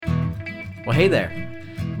Well, hey there.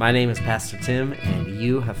 My name is Pastor Tim, and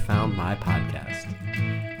you have found my podcast.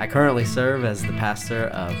 I currently serve as the pastor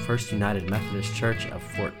of First United Methodist Church of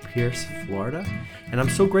Fort Pierce, Florida, and I'm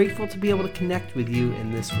so grateful to be able to connect with you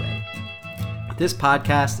in this way. This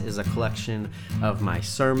podcast is a collection of my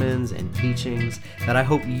sermons and teachings that I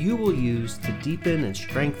hope you will use to deepen and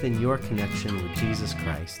strengthen your connection with Jesus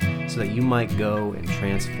Christ so that you might go and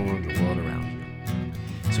transform the world around you.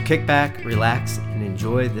 So kick back, relax, and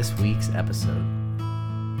enjoy this week's episode.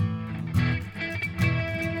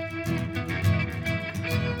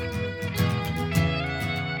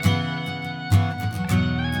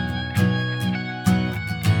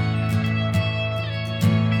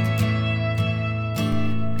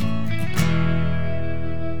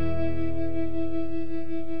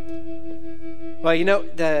 Well, you know,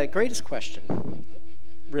 the greatest question,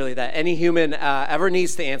 really, that any human ever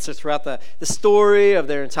needs to answer throughout the story of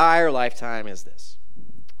their entire lifetime is this.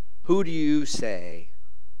 Who do you say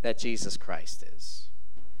that Jesus Christ is?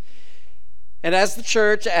 And as the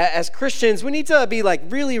church, as Christians, we need to be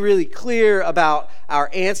really clear about our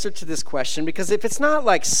answer to this question, because if it's not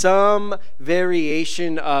like some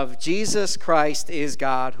variation of Jesus Christ is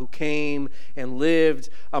God who came and lived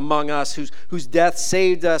among us, whose death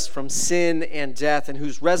saved us from sin and death, and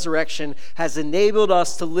whose resurrection has enabled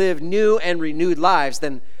us to live new and renewed lives,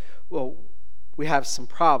 then, well, we have some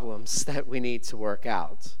problems that we need to work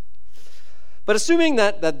out. But assuming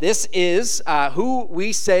that this is who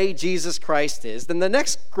we say Jesus Christ is, then the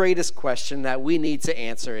next greatest question that we need to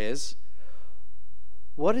answer is,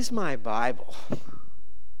 what is my Bible?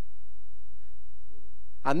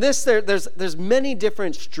 On this, there's many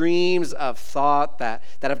different streams of thought that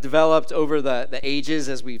have developed over the ages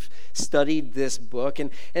as we've studied this book.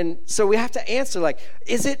 And so we have to answer,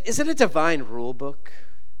 is it a divine rule book?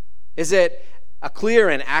 Is it a clear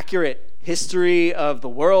and accurate history of the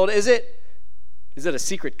world? Is it a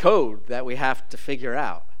secret code that we have to figure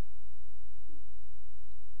out?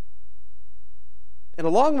 And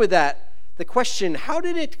along with that, the question, how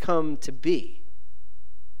did it come to be?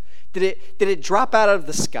 Did it drop out of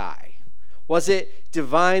the sky? Was it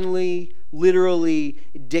divinely, literally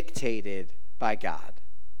dictated by God?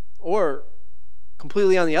 Or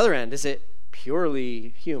completely on the other end, is it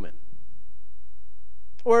purely human?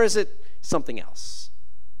 Or is it something else?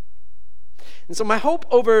 And so my hope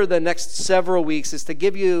over the next several weeks is to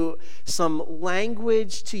give you some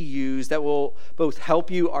language to use that will both help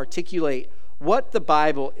you articulate what the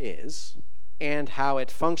Bible is and how it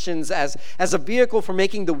functions as a vehicle for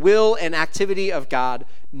making the will and activity of God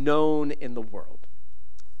known in the world.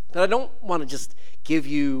 But I don't want to just give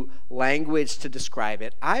you language to describe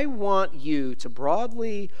it. I want you to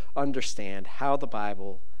broadly understand how the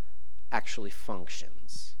Bible actually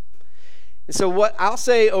functions. And so what I'll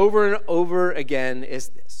say over and over again is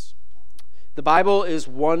this. The Bible is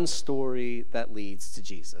one story that leads to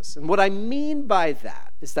Jesus. And what I mean by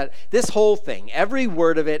that is that this whole thing, every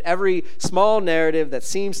word of it, every small narrative that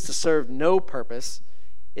seems to serve no purpose,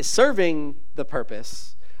 is serving the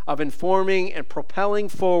purpose of informing and propelling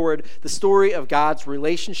forward the story of God's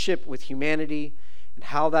relationship with humanity and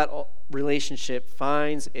how that relationship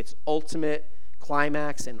finds its ultimate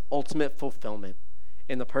climax and ultimate fulfillment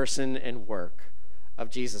in the person and work of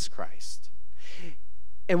Jesus Christ.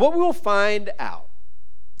 And what we will find out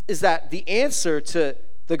is that the answer to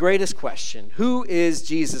the greatest question, who is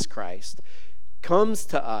Jesus Christ, comes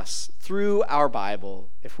to us through our Bible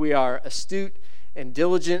if we are astute and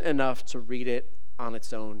diligent enough to read it on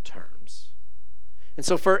its own terms. And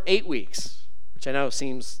so for 8 weeks, which I know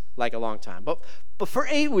seems like a long time, but for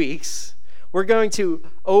 8 weeks, we're going to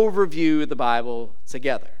overview the Bible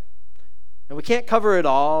together. And we can't cover it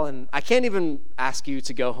all, and I can't even ask you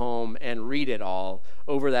to go home and read it all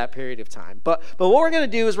over that period of time. But what we're going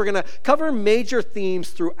to do is we're going to cover major themes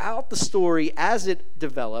throughout the story as it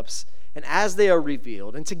develops and as they are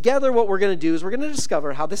revealed. And together what we're going to do is we're going to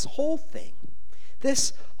discover how this whole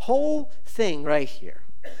thing right here,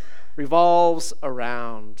 revolves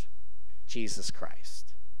around Jesus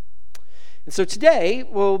Christ. And so today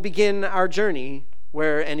we'll begin our journey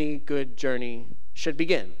where any good journey should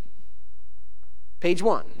begin. Page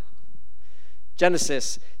 1,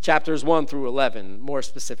 Genesis chapters 1 through 11, more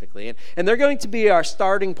specifically. And they're going to be our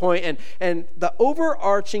starting point, and the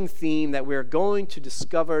overarching theme that we're going to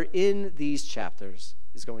discover in these chapters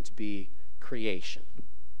is going to be creation,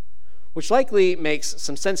 which likely makes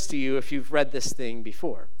some sense to you if you've read this thing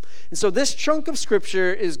before. And so this chunk of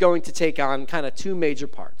scripture is going to take on kind of two major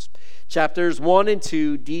parts. Chapters 1 and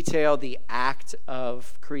 2 detail the act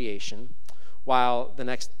of creation, while the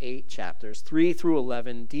next 8 chapters, 3 through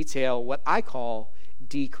 11, detail what I call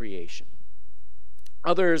decreation.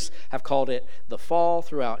 Others have called it the fall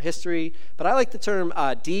throughout history, but I like the term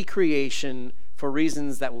decreation for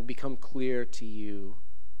reasons that will become clear to you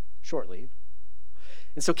shortly.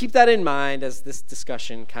 And so keep that in mind as this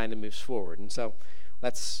discussion kind of moves forward. And so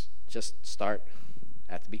let's just start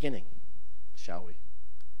at the beginning, shall we?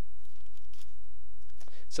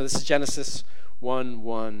 So this is Genesis 1,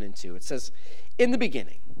 1 and 2. It says, "In the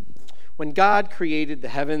beginning, when God created the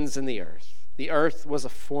heavens and the earth was a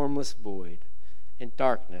formless void, and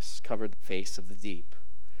darkness covered the face of the deep,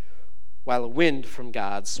 while a wind from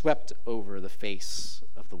God swept over the face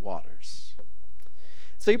of the waters."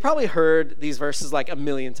 So you probably heard these verses like a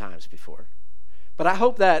million times before, but I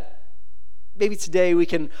hope that maybe today we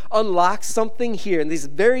can unlock something here in this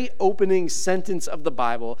very opening sentence of the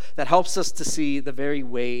Bible that helps us to see the very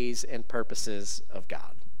ways and purposes of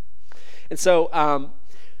God. And so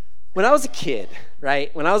when I was a kid,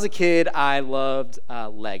 right? When I was a kid, I loved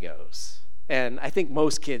Legos. And I think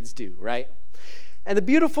most kids do, right? And the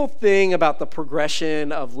beautiful thing about the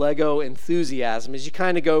progression of Lego enthusiasm is you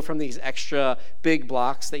kind of go from these extra big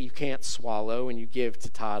blocks that you can't swallow and you give to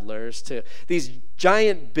toddlers to these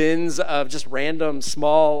giant bins of just random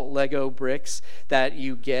small Lego bricks that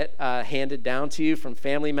you get handed down to you from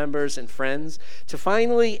family members and friends, to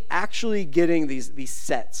finally actually getting these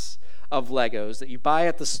sets of Legos that you buy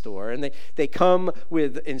at the store, and they come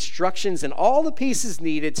with instructions and all the pieces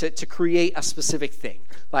needed to create a specific thing,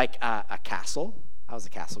 like a castle. I was a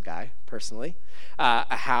castle guy, personally.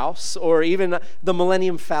 A house, or even the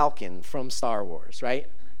Millennium Falcon from Star Wars, right?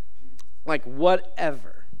 Like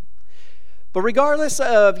whatever. But regardless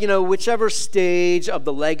of, whichever stage of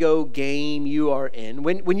the Lego game you are in,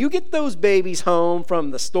 when you get those babies home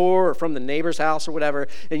from the store or from the neighbor's house or whatever,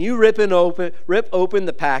 and you rip open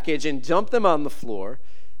the package and dump them on the floor,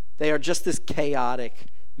 they are just this chaotic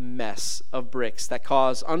mess of bricks that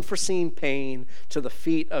cause unforeseen pain to the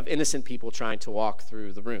feet of innocent people trying to walk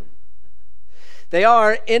through the room. They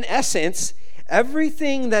are, in essence,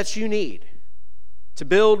 everything that you need to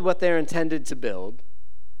build what they're intended to build,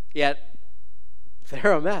 yet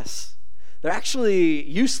they're a mess. They're actually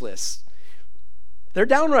useless. They're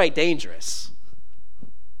downright dangerous.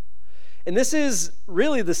 And this is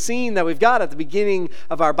really the scene that we've got at the beginning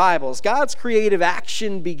of our Bibles. God's creative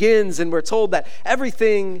action begins, and we're told that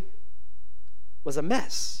everything was a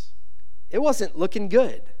mess. It wasn't looking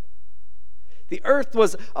good. The earth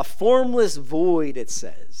was a formless void, it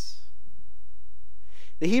says.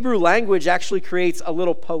 The Hebrew language actually creates a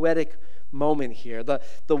little poetic moment here.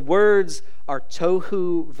 The words are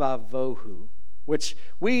tohu vavohu, which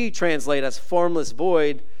we translate as formless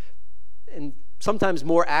void, and sometimes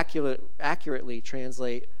more accurately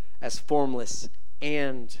translate as formless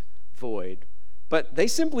and void. But they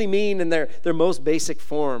simply mean, in their most basic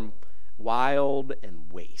form, wild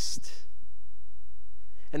and waste.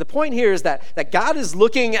 And the point here is that God is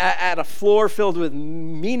looking at a floor filled with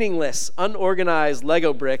meaningless, unorganized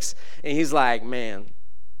Lego bricks, and he's like, man,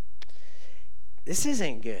 this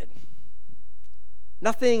isn't good.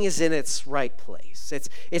 Nothing is in its right place.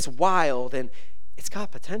 It's wild and it's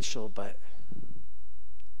got potential, but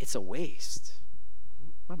it's a waste.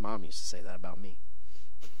 My mom used to say that about me.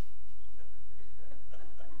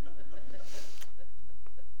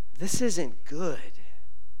 This isn't good.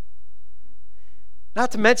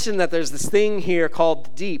 Not to mention that there's this thing here called the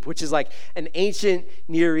deep, which is like an ancient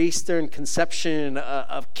Near Eastern conception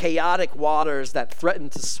of chaotic waters that threaten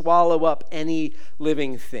to swallow up any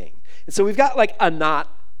living thing. And so we've got like a not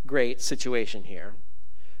great situation here.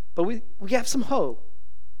 But we have some hope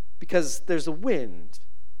because there's a wind.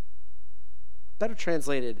 Better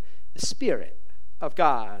translated, the Spirit of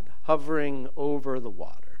God hovering over the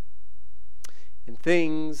water. And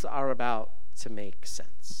things are about to make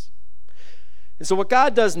sense. And so what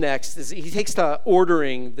God does next is he takes to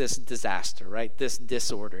ordering this disaster, right? This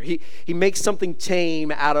disorder. He makes something tame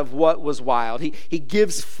out of what was wild. He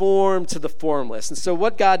gives form to the formless. And so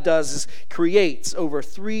what God does is creates over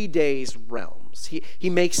 3 days realms. He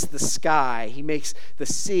makes the sky, he makes the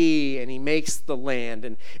sea, and he makes the land.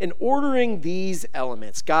 And in ordering these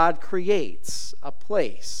elements, God creates a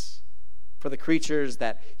place for the creatures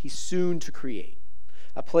that he's soon to create.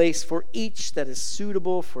 A place for each that is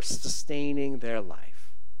suitable for sustaining their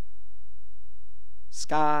life.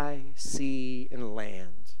 Sky, sea, and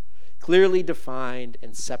land, clearly defined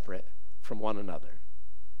and separate from one another.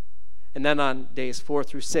 And then on days 4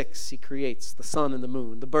 through 6, he creates the sun and the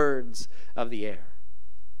moon, the birds of the air,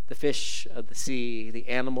 the fish of the sea, the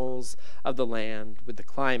animals of the land, with the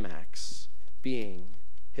climax being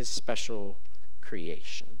his special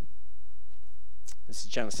creation. This is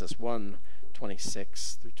Genesis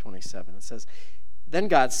 1:26 through 27. It says, "Then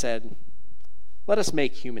God said, let us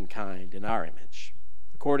make humankind in our image,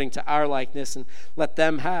 according to our likeness, and let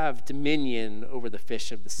them have dominion over the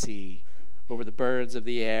fish of the sea, over the birds of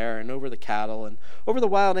the air, and over the cattle, and over the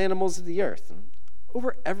wild animals of the earth, and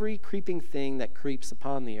over every creeping thing that creeps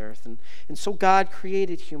upon the earth. And so God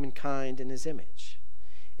created humankind in his image.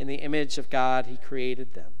 In the image of God he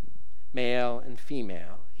created them. Male and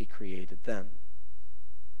female he created them.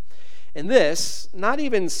 And this, not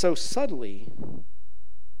even so subtly,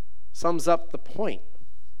 sums up the point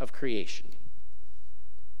of creation.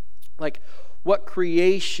 Like what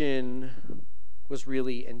creation was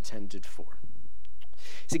really intended for.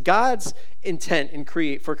 See, God's intent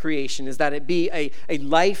for creation is that it be a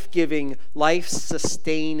life-giving,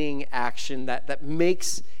 life-sustaining action that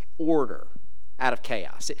makes order out of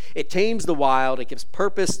chaos. It tames the wild, it gives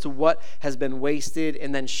purpose to what has been wasted,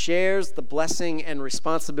 and then shares the blessing and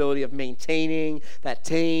responsibility of maintaining that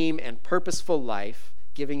tame and purposeful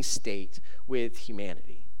life-giving state with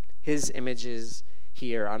humanity. His images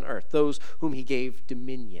here on earth, those whom he gave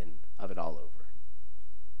dominion of it all over.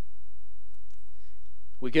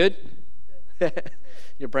 We good?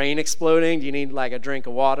 Your brain exploding? Do you need like a drink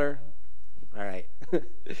of water? All right.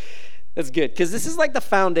 That's good, because this is like the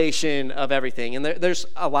foundation of everything. And there's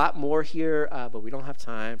a lot more here, but we don't have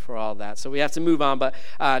time for all that. So we have to move on. But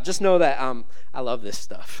just know that I love this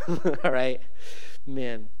stuff. All right?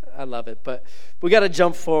 Man, I love it. But we got to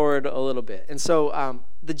jump forward a little bit. And so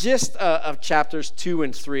the gist of chapters 2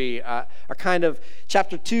 and 3 are kind of,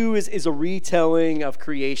 chapter 2 is a retelling of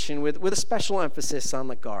creation with a special emphasis on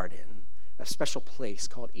the garden, a special place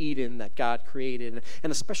called Eden that God created,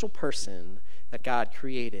 and a special person that God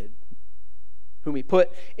created, whom he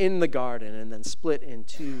put in the garden and then split in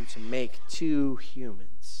two to make two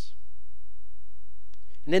humans.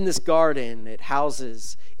 And in this garden, it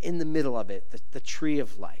houses, in the middle of it, the tree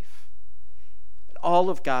of life. And all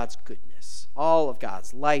of God's goodness, all of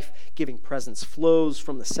God's life-giving presence flows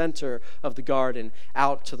from the center of the garden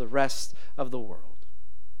out to the rest of the world.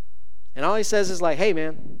 And all he says is like, hey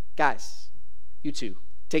man, guys, you two,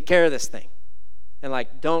 take care of this thing. And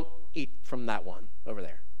like, don't eat from that one over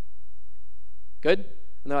there. Good?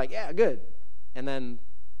 And they're like, yeah, good. And then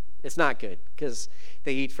it's not good because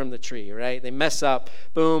they eat from the tree, right? They mess up,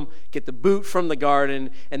 boom, get the boot from the garden,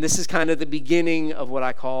 and this is kind of the beginning of what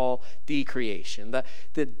I call decreation.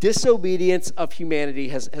 The disobedience of humanity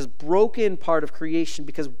has broken part of creation,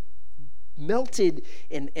 because melted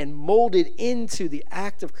and molded into the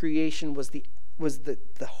act of creation was the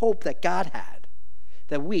hope that God had,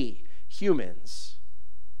 that we, humans,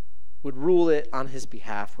 would rule it on his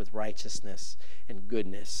behalf with righteousness and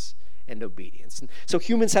goodness and obedience. And so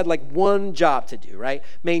humans had like one job to do, right?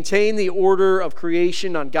 Maintain the order of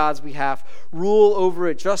creation on God's behalf, rule over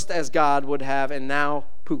it just as God would have, and now,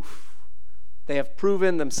 poof, they have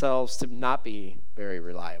proven themselves to not be very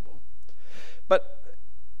reliable. But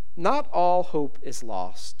not all hope is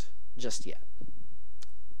lost just yet.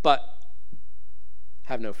 But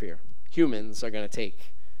have no fear. Humans are going to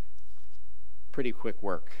take pretty quick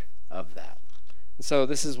work of that. And so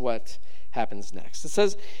this is what happens next. It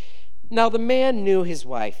says, now the man knew his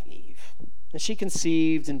wife Eve, and she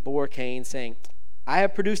conceived and bore Cain, saying, I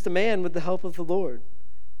have produced a man with the help of the Lord.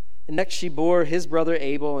 And next she bore his brother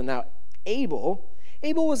Abel, and now Abel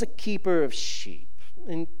was a keeper of sheep,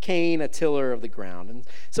 and Cain a tiller of the ground. And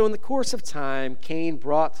so in the course of time, Cain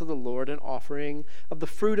brought to the Lord an offering of the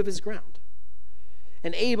fruit of his ground.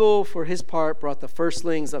 And Abel, for his part, brought the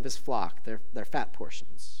firstlings of his flock, their fat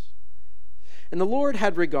portions. And the Lord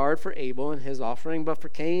had regard for Abel and his offering, but for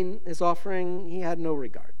Cain, his offering, he had no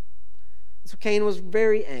regard. So Cain was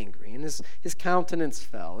very angry, and his countenance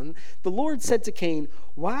fell. And the Lord said to Cain,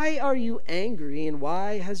 why are you angry, and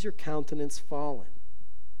why has your countenance fallen?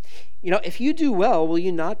 You know, if you do well, will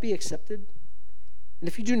you not be accepted? And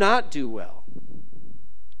if you do not do well,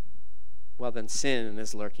 then sin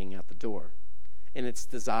is lurking at the door, and its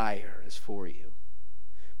desire is for you.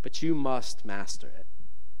 But you must master it.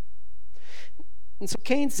 And so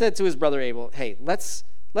Cain said to his brother Abel, hey, let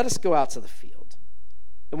us go out to the field.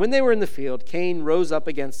 And when they were in the field, Cain rose up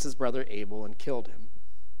against his brother Abel and killed him.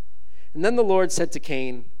 And then the Lord said to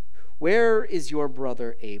Cain, where is your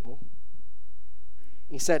brother Abel?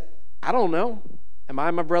 He said, I don't know. Am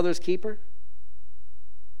I my brother's keeper?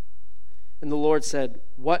 And the Lord said,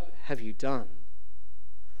 what have you done?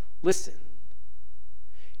 Listen,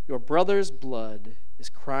 your brother's blood is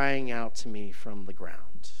crying out to me from the ground.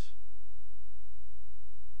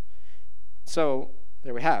 So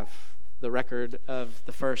there we have the record of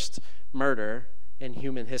the first murder in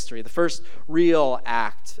human history, the first real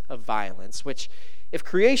act of violence, which, if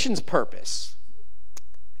creation's purpose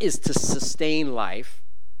is to sustain life,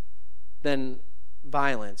 then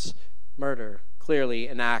violence, murder, clearly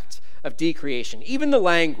an act of decreation. Even the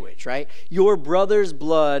language, right? Your brother's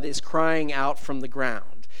blood is crying out from the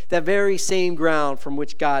ground. That very same ground from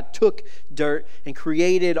which God took dirt and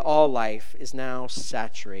created all life is now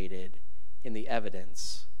saturated in the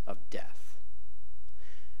evidence of death.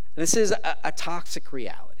 And this is a toxic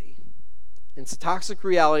reality. It's a toxic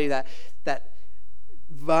reality that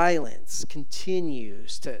violence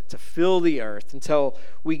continues to fill the earth until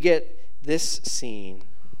we get this scene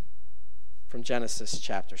from Genesis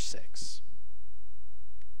chapter 6.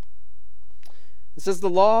 It says, the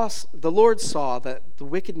Lord saw that the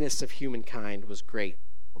wickedness of humankind was great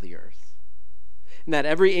on the earth, and that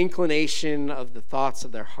every inclination of the thoughts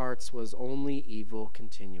of their hearts was only evil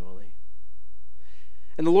continually.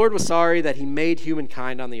 And the Lord was sorry that he made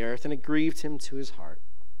humankind on the earth, and it grieved him to his heart.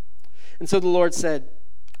 And so the Lord said,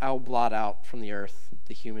 I will blot out from the earth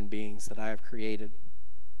the human beings that I have created,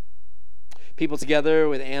 people together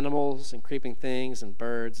with animals and creeping things and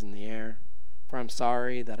birds in the air, for I'm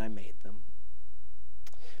sorry that I made them.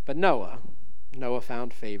 But Noah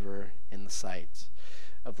found favor in the sight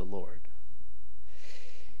of the Lord.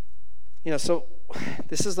 So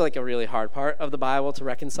this is like a really hard part of the Bible to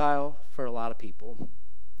reconcile for a lot of people.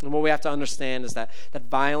 And what we have to understand is that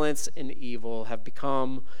violence and evil have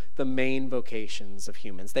become the main vocations of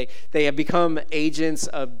humans. They have become agents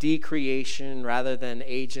of decreation rather than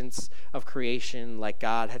agents of creation like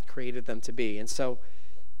God had created them to be. And so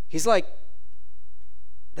he's like,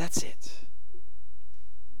 that's it.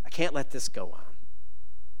 I can't let this go on.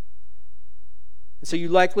 And so you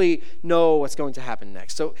likely know what's going to happen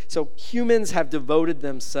next. So humans have devoted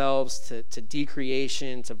themselves to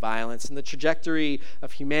decreation, to violence, and the trajectory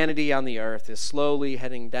of humanity on the earth is slowly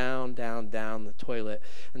heading down, down, down the toilet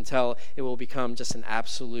until it will become just an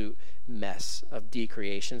absolute mess of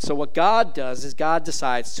decreation. So what God does is God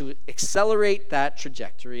decides to accelerate that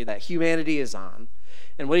trajectory that humanity is on.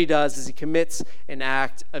 And what he does is he commits an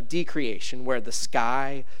act of decreation where the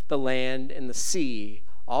sky, the land, and the sea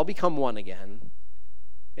all become one again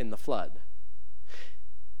in the flood.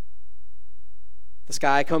 The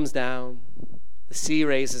sky comes down, the sea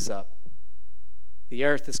raises up, the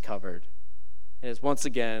earth is covered, and is once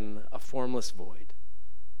again a formless void,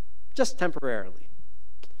 just temporarily,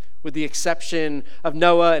 with the exception of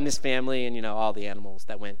Noah and his family and, all the animals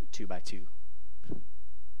that went 2 by 2.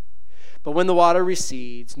 But when the water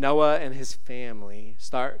recedes, Noah and his family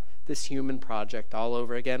start this human project all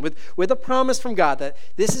over again with a promise from God that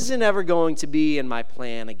this isn't ever going to be in my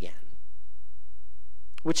plan again.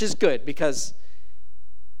 Which is good because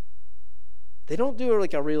they don't do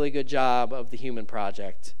a really good job of the human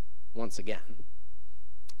project once again.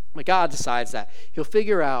 But God decides that he'll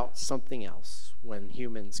figure out something else when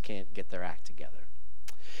humans can't get their act together.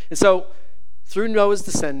 And so through Noah's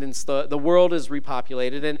descendants, the world is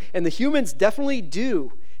repopulated, and the humans definitely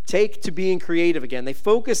do take to being creative again. They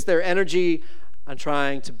focus their energy on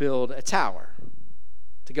trying to build a tower,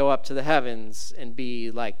 to go up to the heavens and be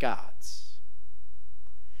like gods.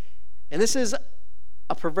 And this is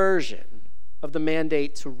a perversion of the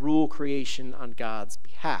mandate to rule creation on God's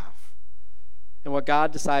behalf. And what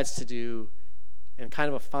God decides to do in kind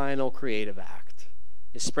of a final creative act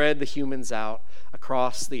is spread the humans out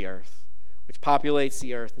across the earth, which populates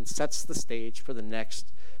the earth and sets the stage for the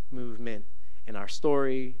next movement in our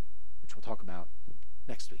story, which we'll talk about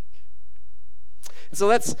next week. And so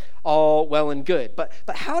that's all well and good. But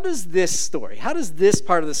how does this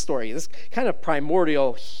part of the story, this kind of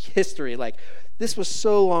primordial history, this was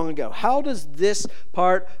so long ago, how does this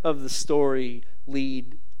part of the story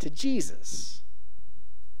lead to Jesus?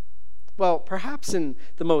 Well, perhaps in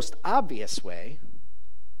the most obvious way,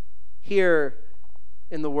 here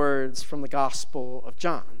in the words from the Gospel of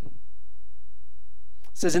John.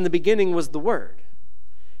 It says, in the beginning was the Word,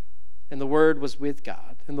 and the Word was with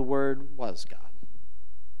God, and the Word was God.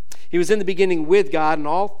 He was in the beginning with God, and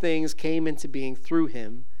all things came into being through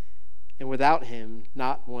him, and without him,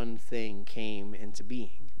 not one thing came into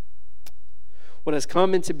being. What has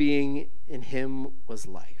come into being in him was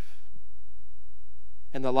life,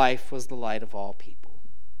 and the life was the light of all people.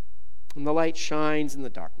 And the light shines in the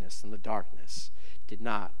darkness, and the darkness did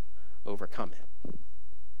not overcome it.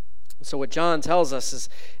 So what John tells us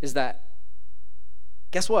is that,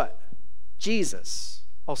 guess what? Jesus,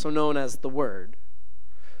 also known as the Word,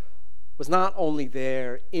 was not only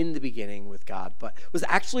there in the beginning with God, but was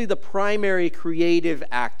actually the primary creative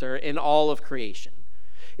actor in all of creation.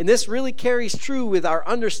 And this really carries true with our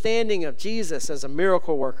understanding of Jesus as a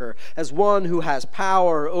miracle worker, as one who has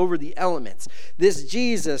power over the elements. This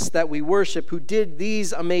Jesus that we worship, who did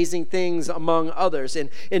these amazing things among others.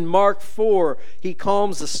 In Mark 4, he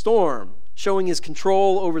calms the storm, showing his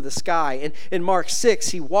control over the sky. And in Mark 6,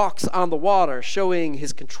 he walks on the water, showing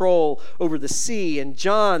his control over the sea. In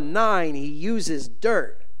John 9, he uses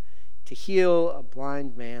dirt to heal a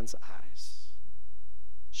blind man's eyes,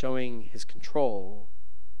 showing his control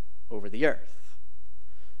over the earth.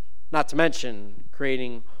 Not to mention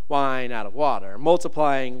creating wine out of water,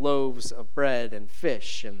 multiplying loaves of bread and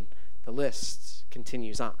fish, and the list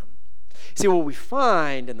continues on. See, what we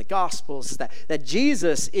find in the Gospels is that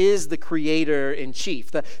Jesus is the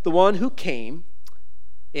creator-in-chief, the one who came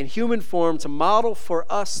in human form to model for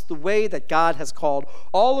us the way that God has called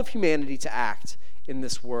all of humanity to act in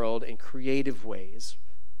this world in creative ways,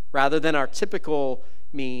 rather than our typical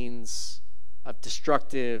means of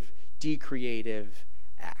destructive, decreative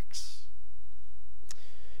acts.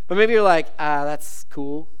 But maybe you're like, that's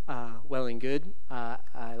cool, well and good.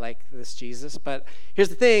 I like this Jesus. But here's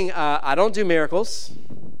the thing, I don't do miracles.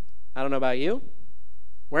 I don't know about you.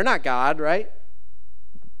 We're not God, right?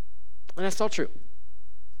 And that's all true.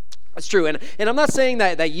 That's true. And I'm not saying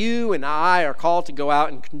that you and I are called to go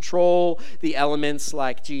out and control the elements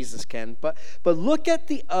like Jesus can. But look at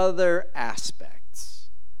the other aspects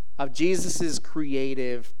of Jesus'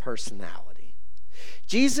 creative personality.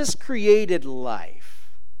 Jesus created life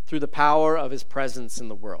through the power of his presence in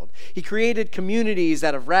the world. He created communities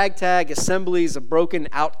out of ragtag assemblies of broken,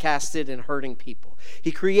 outcasted, and hurting people.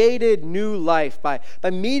 He created new life by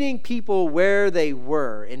meeting people where they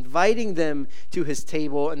were, inviting them to his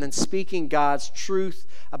table, and then speaking God's truth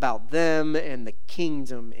about them and the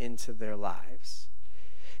kingdom into their lives.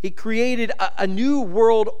 He created a new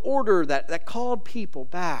world order that called people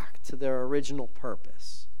back to their original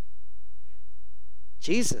purpose.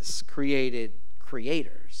 Jesus created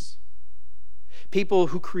creators, people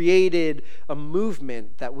who created a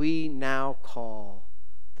movement that we now call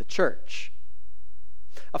the church.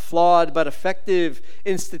 A flawed but effective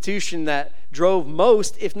institution that drove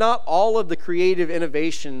most, if not all, of the creative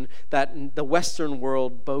innovation that the Western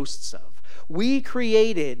world boasts of. We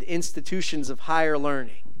created institutions of higher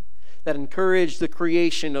learning that encouraged the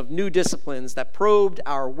creation of new disciplines that probed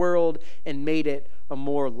our world and made it a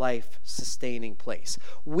more life-sustaining place.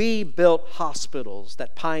 We built hospitals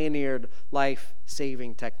that pioneered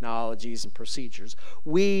life-saving technologies and procedures.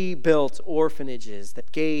 We built orphanages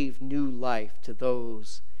that gave new life to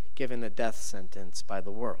those given a death sentence by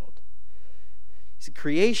the world. See,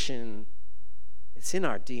 creation, it's in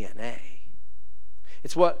our DNA.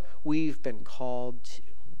 It's what we've been called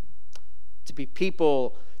to be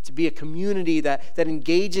people, to be a community that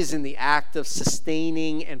engages in the act of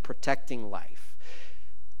sustaining and protecting life.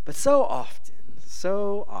 But so often,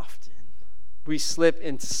 we slip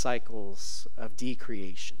into cycles of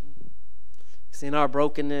decreation. Because in our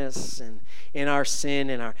brokenness and in our sin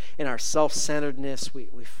and in our self-centeredness, we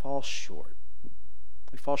fall short.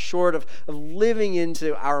 We fall short of living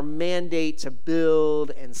into our mandate to build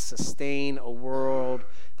and sustain a world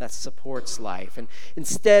that supports life. And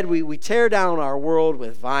instead, we tear down our world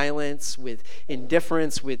with violence, with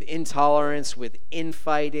indifference, with intolerance, with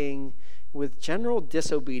infighting, with general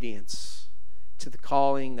disobedience to the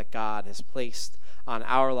calling that God has placed on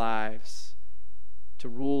our lives to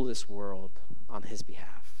rule this world on his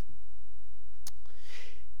behalf.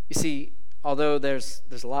 You see, although there's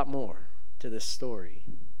a lot more to this story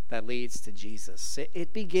that leads to Jesus,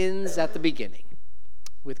 it begins at the beginning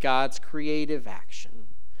with God's creative action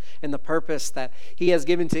and the purpose that he has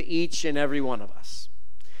given to each and every one of us.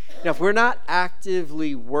 Now, if we're not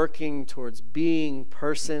actively working towards being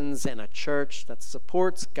persons in a church that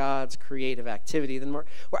supports God's creative activity, then we're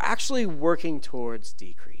actually working towards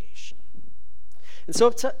decreation. And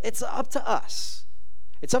so it's up to us.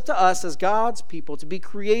 It's up to us as God's people to be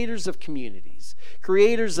creators of communities,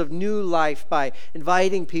 creators of new life by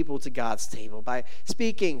inviting people to God's table, by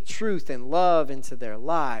speaking truth and love into their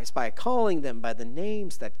lives, by calling them by the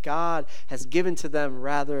names that God has given to them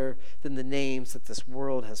rather than the names that this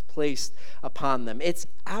world has placed upon them. It's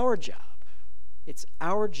our job. It's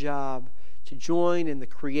our job to join in the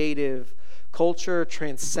creative,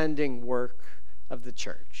 culture-transcending work of the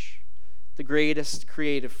church, the greatest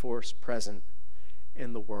creative force present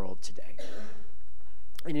in the world today.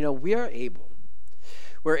 And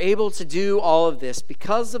we're able to do all of this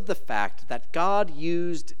because of the fact that God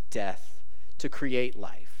used death to create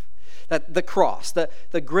life. That the cross,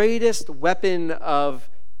 the greatest weapon of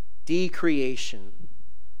decreation,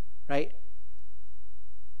 right?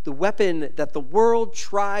 The weapon that the world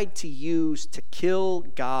tried to use to kill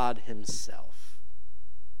God himself.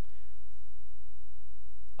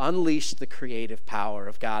 unleashed the creative power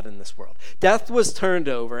of God in this world. Death was turned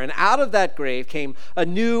over, and out of that grave came a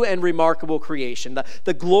new and remarkable creation,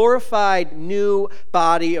 the glorified new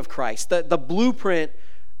body of Christ, the blueprint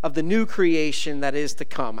of the new creation that is to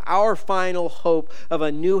come, our final hope of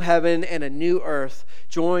a new heaven and a new earth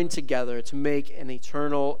joined together to make an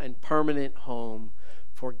eternal and permanent home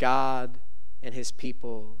for God and his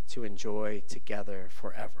people to enjoy together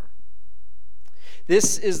forever.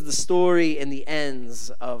 This is the story and the ends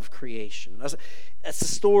of creation. It's a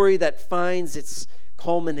story that finds its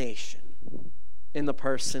culmination in the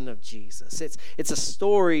person of Jesus. It's a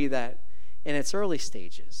story that, in its early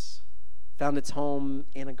stages, found its home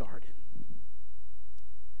in a garden.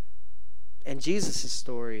 And Jesus'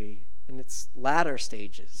 story, in its latter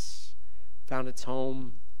stages, found its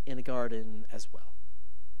home in a garden as well.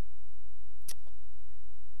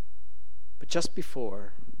 But just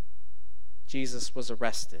before Jesus was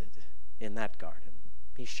arrested in that garden,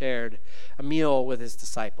 he shared a meal with his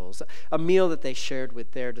disciples, a meal that they shared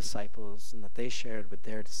with their disciples and that they shared with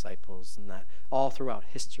their disciples, and that all throughout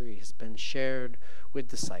history has been shared with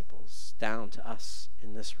disciples down to us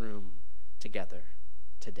in this room together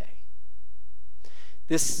today.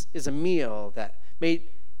 This is a meal that made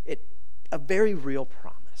it a very real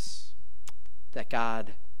promise that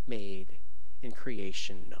God made in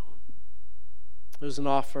creation known. It was an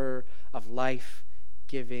offer of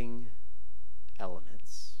life-giving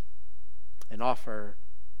elements, an offer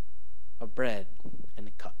of bread and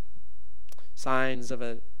a cup, signs of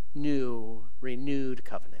a new, renewed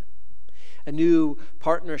covenant, a new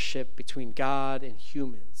partnership between God and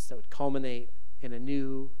humans that would culminate in a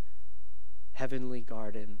new heavenly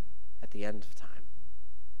garden at the end of time.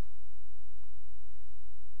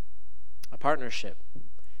 A partnership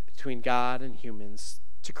between God and humans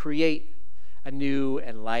to create a new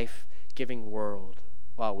and life-giving world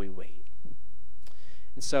while we wait.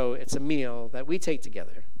 And so it's a meal that we take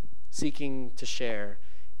together, seeking to share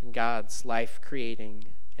in God's life-creating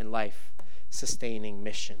and life-sustaining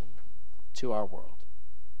mission to our world.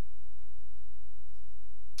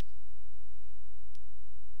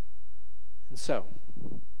 And so,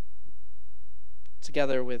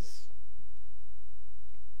 together with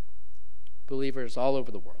believers all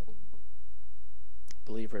over the world,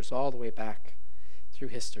 believers all the way back through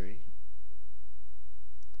history,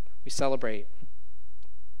 we celebrate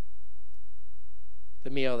the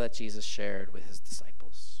meal that Jesus shared with his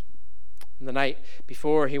disciples. And the night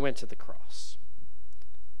before he went to the cross,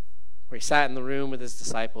 where he sat in the room with his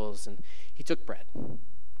disciples and he took bread. And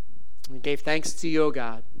he gave thanks to you, O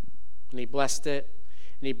God, and he blessed it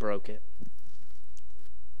and he broke it.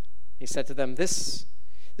 He said to them, this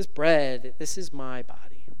bread, this is my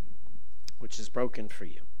body, which is broken for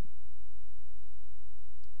you.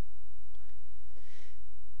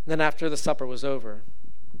 And then after the supper was over,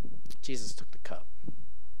 Jesus took the cup.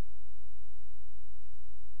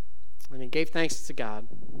 And he gave thanks to God,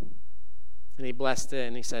 and he blessed it,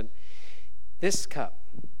 and he said, this cup,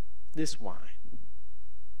 this wine,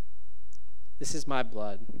 this is my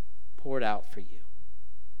blood poured out for you.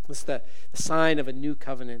 This is the sign of a new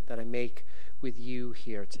covenant that I make with you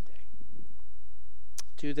here today.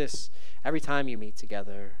 Do this every time you meet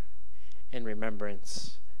together in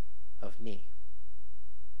remembrance of me.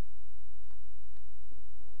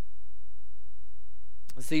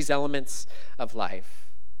 It's these elements of life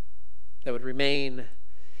that would remain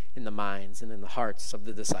in the minds and in the hearts of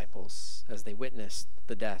the disciples as they witnessed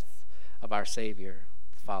the death of our Savior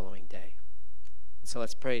the following day. So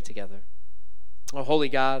let's pray together. Oh, holy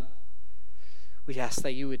God, we ask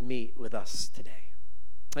that you would meet with us today,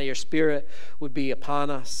 that your Spirit would be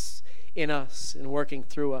upon us, in us, and working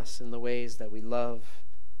through us in the ways that we love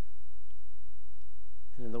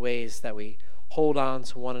and in the ways that we hold on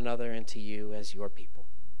to one another and to you as your people.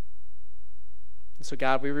 And so,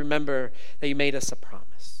 God, we remember that you made us a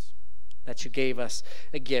promise, that you gave us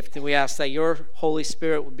a gift. And we ask that your Holy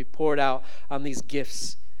Spirit would be poured out on these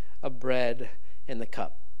gifts of bread and the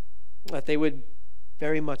cup, that they would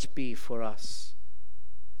very much be for us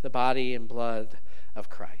the body and blood of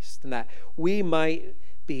Christ, and that we might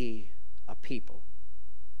be a people,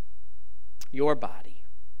 your body,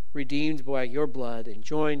 redeemed by your blood and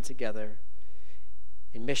joined together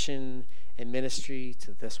in mission and ministry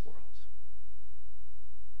to this world.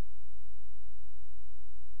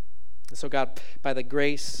 And so, God, by the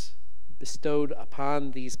grace bestowed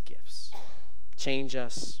upon these gifts, change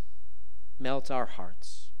us, melt our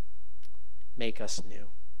hearts, make us new.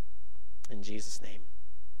 In Jesus' name,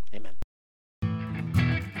 amen.